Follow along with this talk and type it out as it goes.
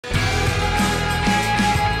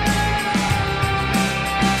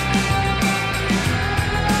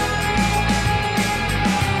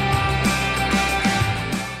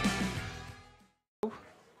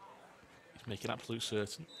Making absolute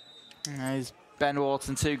certain. There's Ben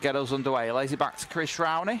Wharton to get us underway. Lays it back to Chris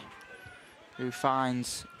Rowney, who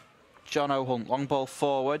finds John O'Hunt. Long ball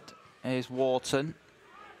forward. Here's Wharton.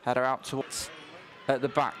 Header out towards at the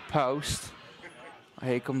back post.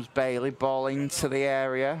 Here comes Bailey. Ball into the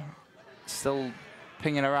area. Still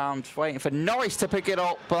pinging around, waiting for Norris to pick it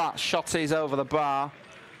up, but that shot is over the bar.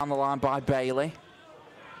 On the line by Bailey.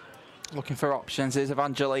 Looking for options. Here's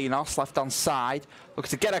Evangelinos, left-hand side. Looks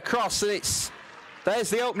to get across, and there's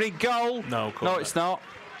the opening goal. No, it's not.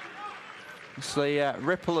 It's the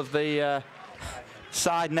ripple of the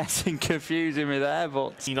side netting confusing me there,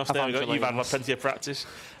 but there we go. You've had plenty of practice.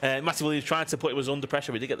 Matty Williams trying to put it, was under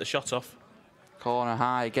pressure, but he did get the shot off. Corner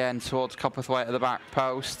high again towards Copperthwaite at the back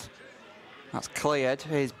post. That's cleared.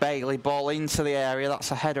 Here's Bailey, ball into the area.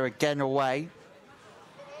 That's a header again away.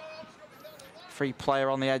 Free player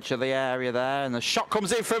on the edge of the area there, and the shot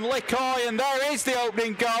comes in from Licoy, and there is the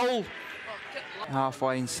opening goal.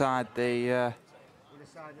 Halfway inside the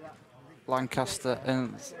Lancaster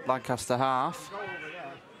half.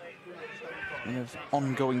 We have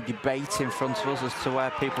ongoing debate in front of us as to where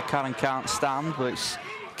people can and can't stand, but it's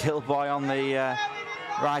Gilboy on the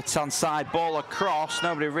right-hand side, ball across,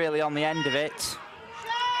 nobody really on the end of it,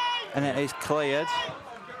 and it is cleared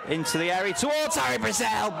into the area towards Harry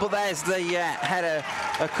Brazil, but there's the header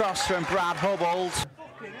across from Brad Hubbold.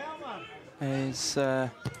 There's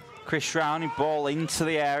Chris Rowney, ball into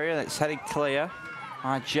the area, that's headed clear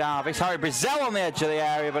by Jarvis. Harry Brazil on the edge of the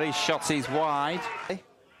area, but his shot is wide. It's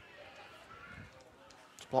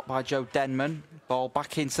blocked by Joe Denman, ball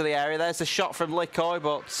back into the area. There's a shot from Licoy,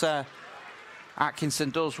 but Atkinson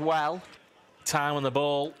does well. Time on the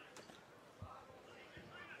ball.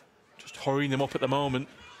 Just hurrying them up at the moment.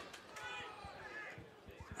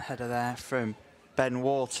 Header there from Ben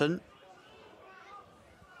Wharton.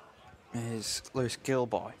 Here's Lewis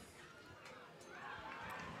Gilboy.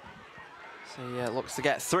 So yeah, looks to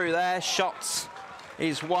get through there. Shot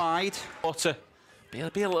is wide. Or to be a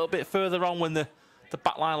little bit further on when the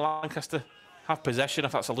backline Lancaster have possession,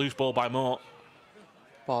 if that's a loose ball by Mort.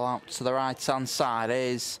 Ball out to the right-hand side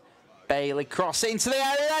is Bailey, cross into the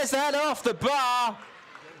area. There's the header off the bar.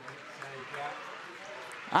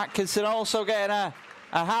 Atkinson also getting a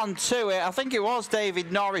hand to it. I think it was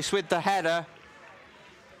David Norris with the header.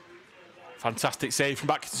 Fantastic save from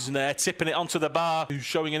Atkinson there, tipping it onto the bar. Who's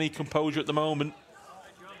showing any composure at the moment.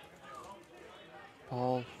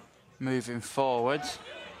 Ball moving forward.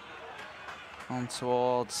 On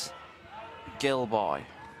towards Gilboy.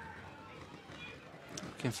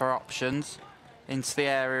 Looking for options. Into the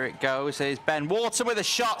area it goes. Here's Ben Wharton with a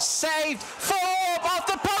shot. Saved. Off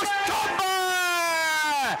the post. Comber!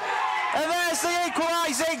 And there's the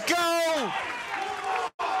equalising goal.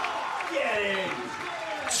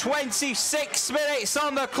 26 minutes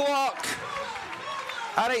on the clock.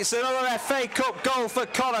 And it's another FA Cup goal for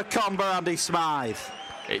Conor Comber, Andy Smythe.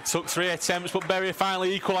 It took 3 attempts, but Bury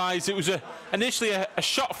finally equalised. It was initially a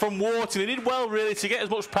shot from Wharton. He did well, really, to get as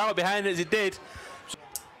much power behind it as he did.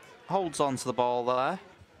 Holds on to the ball there.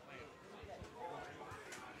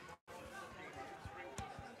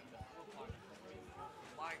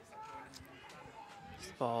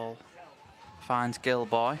 This ball finds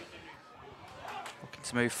Gilboy. Looking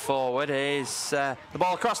to move forward. Here's the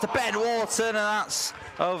ball across to Ben Wharton, and that's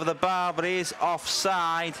over the bar, but he is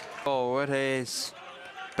offside. Forward is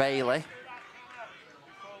Bailey.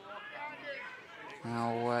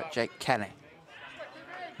 Now Jake Kenny.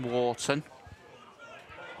 Wharton.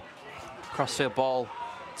 Crossfield ball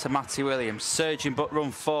to Matty Williams. Surging but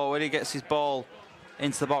run forward. He gets his ball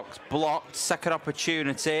into the box. Blocked. Second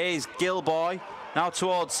opportunity is Gilboy. Now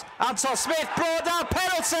towards Anton Smith. Brought down,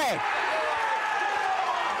 penalty!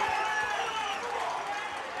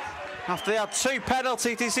 After they had 2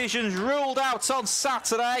 penalty decisions ruled out on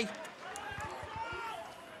Saturday.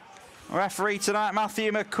 Referee tonight,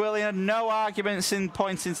 Matthew McQuillan, no arguments in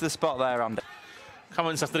pointing to the spot there, Andy.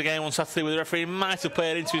 Comments after the game on Saturday with the referee might have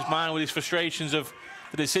played into his mind with his frustrations of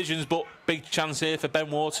the decisions, but big chance here for Ben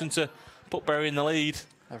Wharton to put Bury in the lead.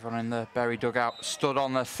 Everyone in the Bury dugout stood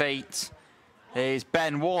on their feet. Here's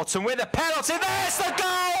Ben Wharton with a penalty. There's the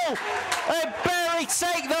goal! And Bury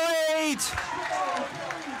take the lead!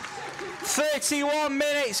 31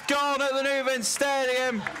 minutes gone at the Newman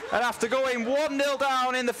Stadium, and after going 1-0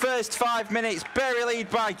 down in the first 5 minutes, Bury lead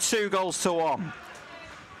by 2-1.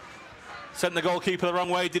 Sent the goalkeeper the wrong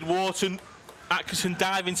way, did Wharton. Atkinson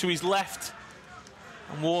diving to his left,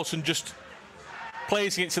 and Wharton just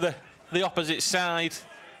placing it to the opposite side.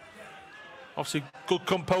 Obviously, good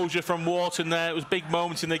composure from Wharton there. It was a big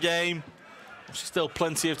moment in the game. Obviously, still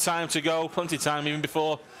plenty of time to go, plenty of time even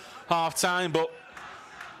before half-time, but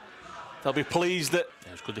they'll be pleased that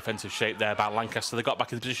there's good defensive shape there by Lancaster. They got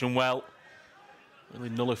back in the position well. Really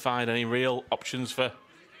nullified any real options for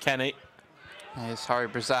Kenny. Here's Harry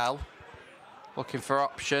Brazel looking for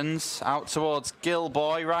options. Out towards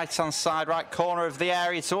Gilboy, right-hand side, right corner of the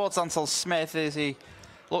area towards Anton Smith as he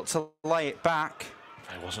looked to lay it back.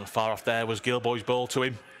 He wasn't far off there, was Gilboy's ball to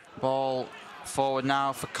him. Ball forward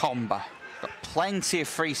now for Comber. Got plenty of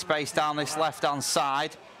free space down this left-hand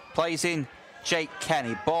side. Plays in Jake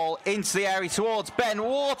Kenny. Ball into the area towards Ben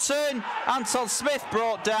Wharton. Anton Smith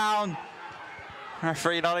brought down.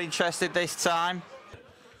 Referee not interested this time.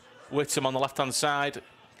 Whittam on the left-hand side.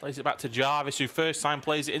 Plays it back to Jarvis, who first time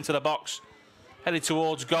plays it into the box. Headed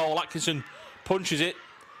towards goal. Atkinson punches it.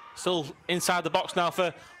 Still inside the box now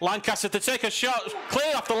for Lancaster to take a shot.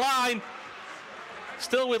 Clear off the line.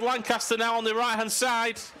 Still with Lancaster now on the right-hand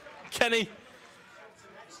side. Kenny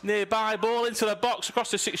nearby. Ball into the box, across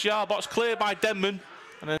the 6-yard box. Cleared by Denman.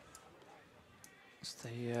 And then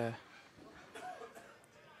the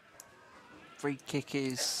free kick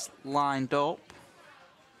is lined up.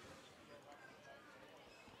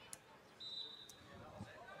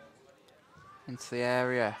 Into the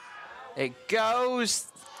area. It goes.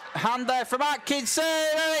 Hand there from Atkinson.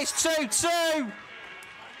 And it's 2-2.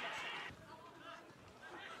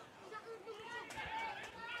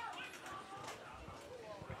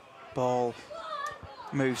 Ball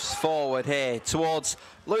moves forward here towards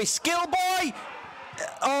Lewis Gilboy.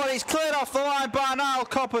 Oh, he's cleared off the line by Niall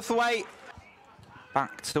Copperthwaite.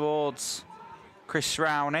 Back towards Chris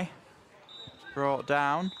Rowney. Brought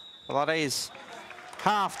down. Well, that is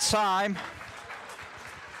half-time.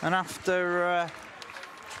 And after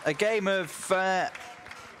a game of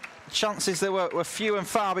chances that were few and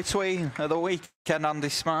far between at the weekend, Andy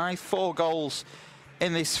Smythe, 4 goals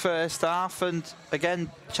in this first half, and again,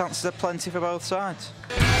 chances are plenty for both sides.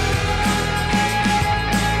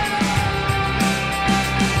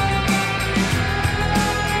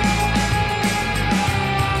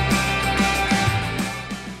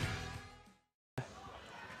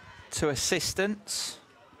 To assistants.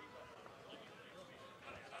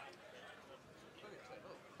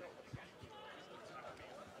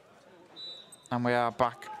 And we are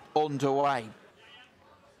back underway.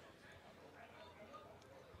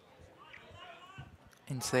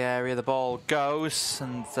 Into the area the ball goes,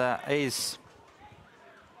 and is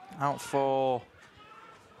out for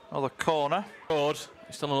another corner. it's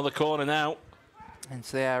still another corner now.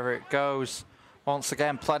 Into the area it goes. Once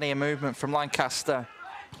again, plenty of movement from Lancaster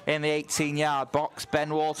in the 18-yard box.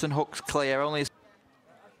 Ben Wharton hooks clear. Only.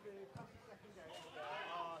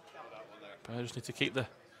 But I just need to keep the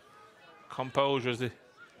composure as they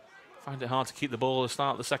find it hard to keep the ball at the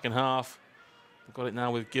start of the second half. They've got it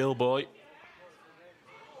now with Gilboy.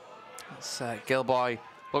 Gilboy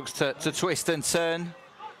looks to twist and turn.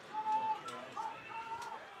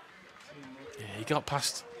 Yeah, he got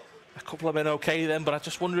past a couple of men okay then, but I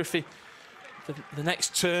just wonder if the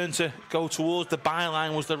next turn to go towards the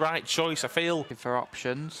byline was the right choice. I feel for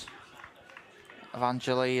options.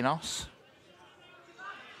 Evangelinos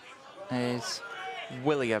is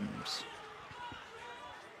Williams.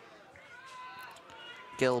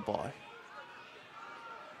 Gilboy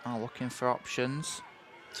are looking for options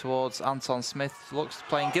towards Anton Smith. Looks to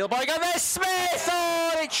playing Gilboy. Go there, Smith!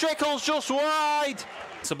 Oh, it trickles just wide.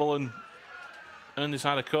 Sensible and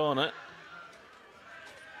inside a corner.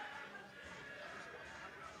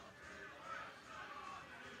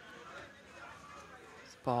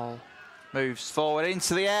 Ball moves forward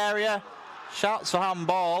into the area. Shouts for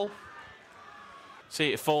handball.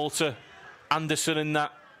 See it fall to Anderson in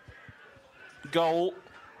that goal.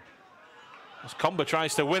 As Comber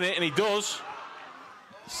tries to win it, and he does.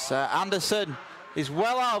 Anderson is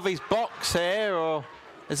well out of his box here, or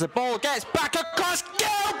as the ball gets back across,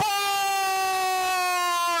 Gilboy!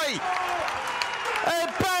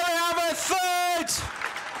 And Bury have a third!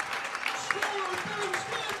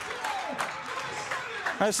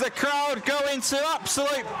 As the crowd go into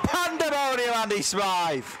absolute pandemonium, Andy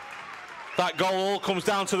Smythe. That goal all comes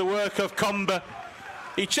down to the work of Comber.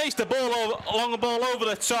 He chased the ball along the ball over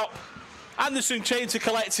the top. Anderson changed to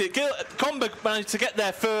collect it. Comber managed to get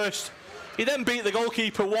there first. He then beat the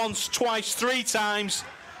goalkeeper once, twice, 3 times.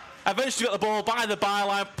 Eventually got the ball by the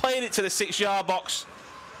byline, playing it to the 6-yard box.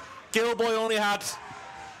 Gilboy only had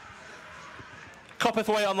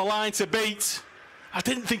Copperthwaite on the line to beat. I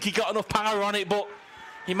didn't think he got enough power on it, but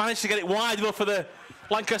he managed to get it wide enough for the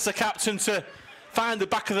Lancaster captain to find the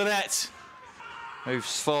back of the net.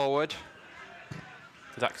 Moves forward.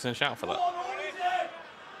 Did Atkinson shout for that?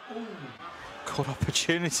 Good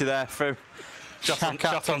opportunity there from shot on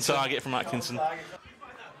target from Atkinson.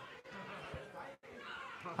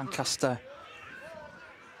 Lancaster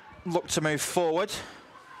look to move forward.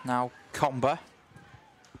 Now Comber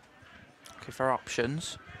looking for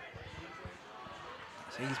options.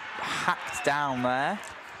 So he's hacked down there.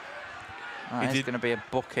 That is going to be a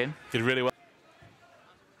booking. Did really well.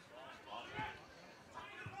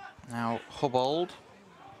 Now Hubbold.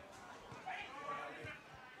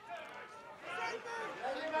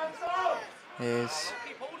 Here's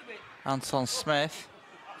Anton Smith.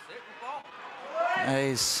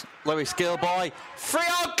 Here's Lewis Gilboy.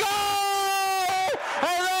 3-0 goal!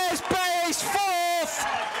 And there's Barry's fourth!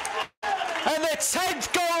 And the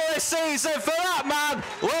 10th goal of the season for that man,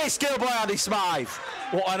 Lewis Gilboy, Andy Smythe.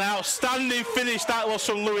 What an outstanding finish that was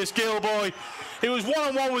from Lewis Gilboy. He was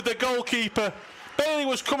one-on-one with the goalkeeper. Bailey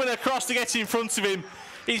was coming across to get in front of him.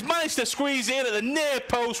 He's managed to squeeze it in at the near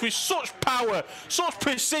post with such power, such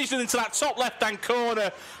precision into that top left-hand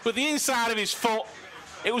corner with the inside of his foot.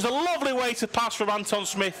 It was a lovely way to pass from Anton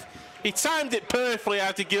Smith. He timed it perfectly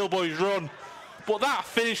out of Gilboy's run. But that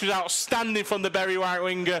finish was outstanding from the Bury right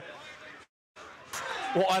winger.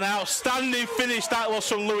 What an outstanding finish that was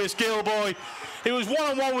from Lewis Gilboy. He was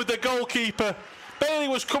one-on-one with the goalkeeper. Bailey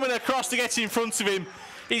was coming across to get in front of him.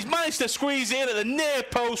 He's managed to squeeze it in at the near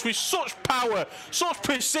post with such power, such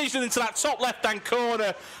precision into that top left-hand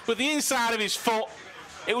corner with the inside of his foot.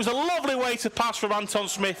 It was a lovely way to pass from Anton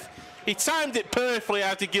Smith. He timed it perfectly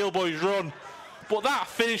out of Gilboy's run. But that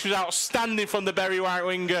finish was outstanding from the Bury right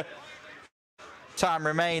winger. Time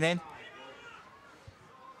remaining.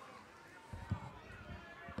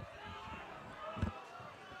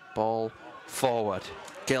 Ball forward.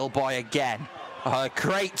 Gilboy again. A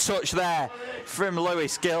great touch there from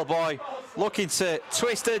Lewis Gilboy. Looking to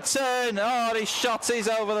twist and turn. Oh, his shot is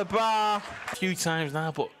over the bar. A few times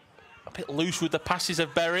now, but a bit loose with the passes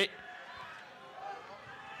of Bury.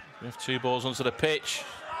 We have 2 balls onto the pitch.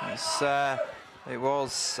 It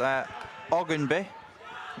was Ogdenby.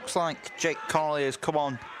 Looks like Jake Connolly has come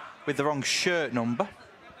on with the wrong shirt number.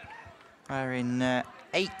 Wearing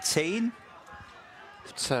 18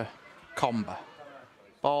 to Comber.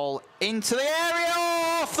 Ball into the area,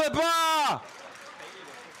 off the bar!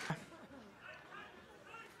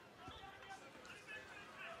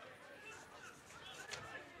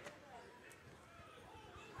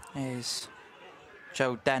 Here's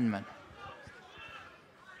Joe Denman.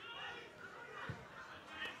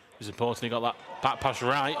 It was important he got that back pass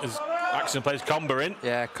right as Axon plays Comber in.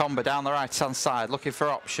 Yeah, Comber down the right-hand side, looking for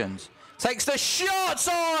options. Takes the shot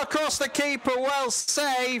all across the keeper, well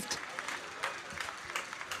saved.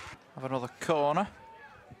 Have another corner.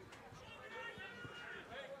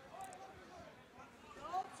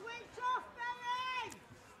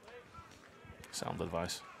 Sound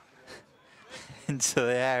advice. Into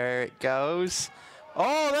the area it goes.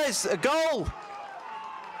 Oh, there's a goal!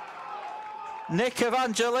 Nick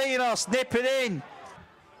Evangelinos nipping in.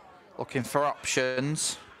 Looking for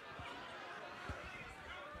options.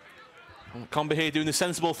 Comber here doing the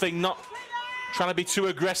sensible thing, not trying to be too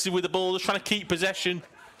aggressive with the ball, just trying to keep possession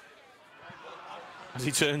as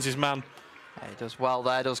he turns his man. Yeah, he does well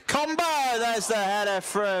there, does Comber. There's the header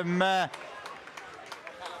from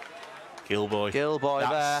Gilboy. Gilboy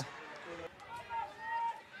there.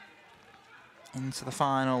 Into the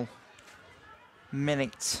final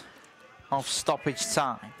minute of stoppage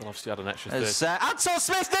time. They'll obviously had an extra As 30. Anton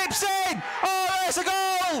Smith nips in! Oh, there's a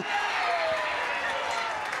goal!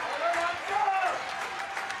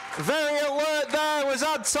 Very alert there was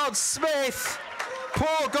Anton Smith.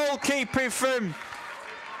 Poor goalkeeping from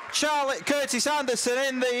Curtis Anderson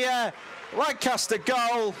in the Lancaster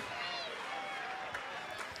goal.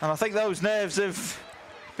 And I think those nerves have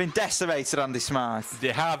been decimated, Andy Smythe.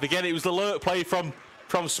 They have. Again, it was the alert play from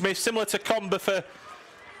Smith, similar to Comber for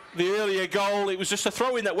the earlier goal. It was just a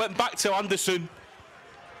throw-in that went back to Anderson.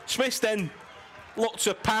 Smith then looked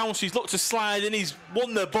to pounce, he's looked to slide in, he's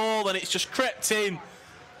won the ball and it's just crept in.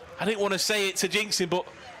 I didn't want to say it to jinx him, but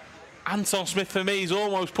Anton Smith for me is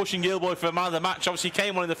almost pushing Gilboy for the man of the match. Obviously he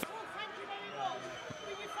came on in the...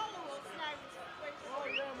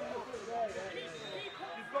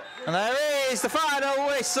 And there is the final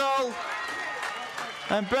whistle.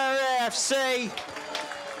 And Bury AFC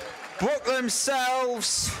book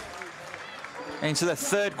themselves into the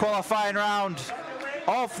 3rd qualifying round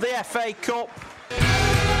of the FA Cup.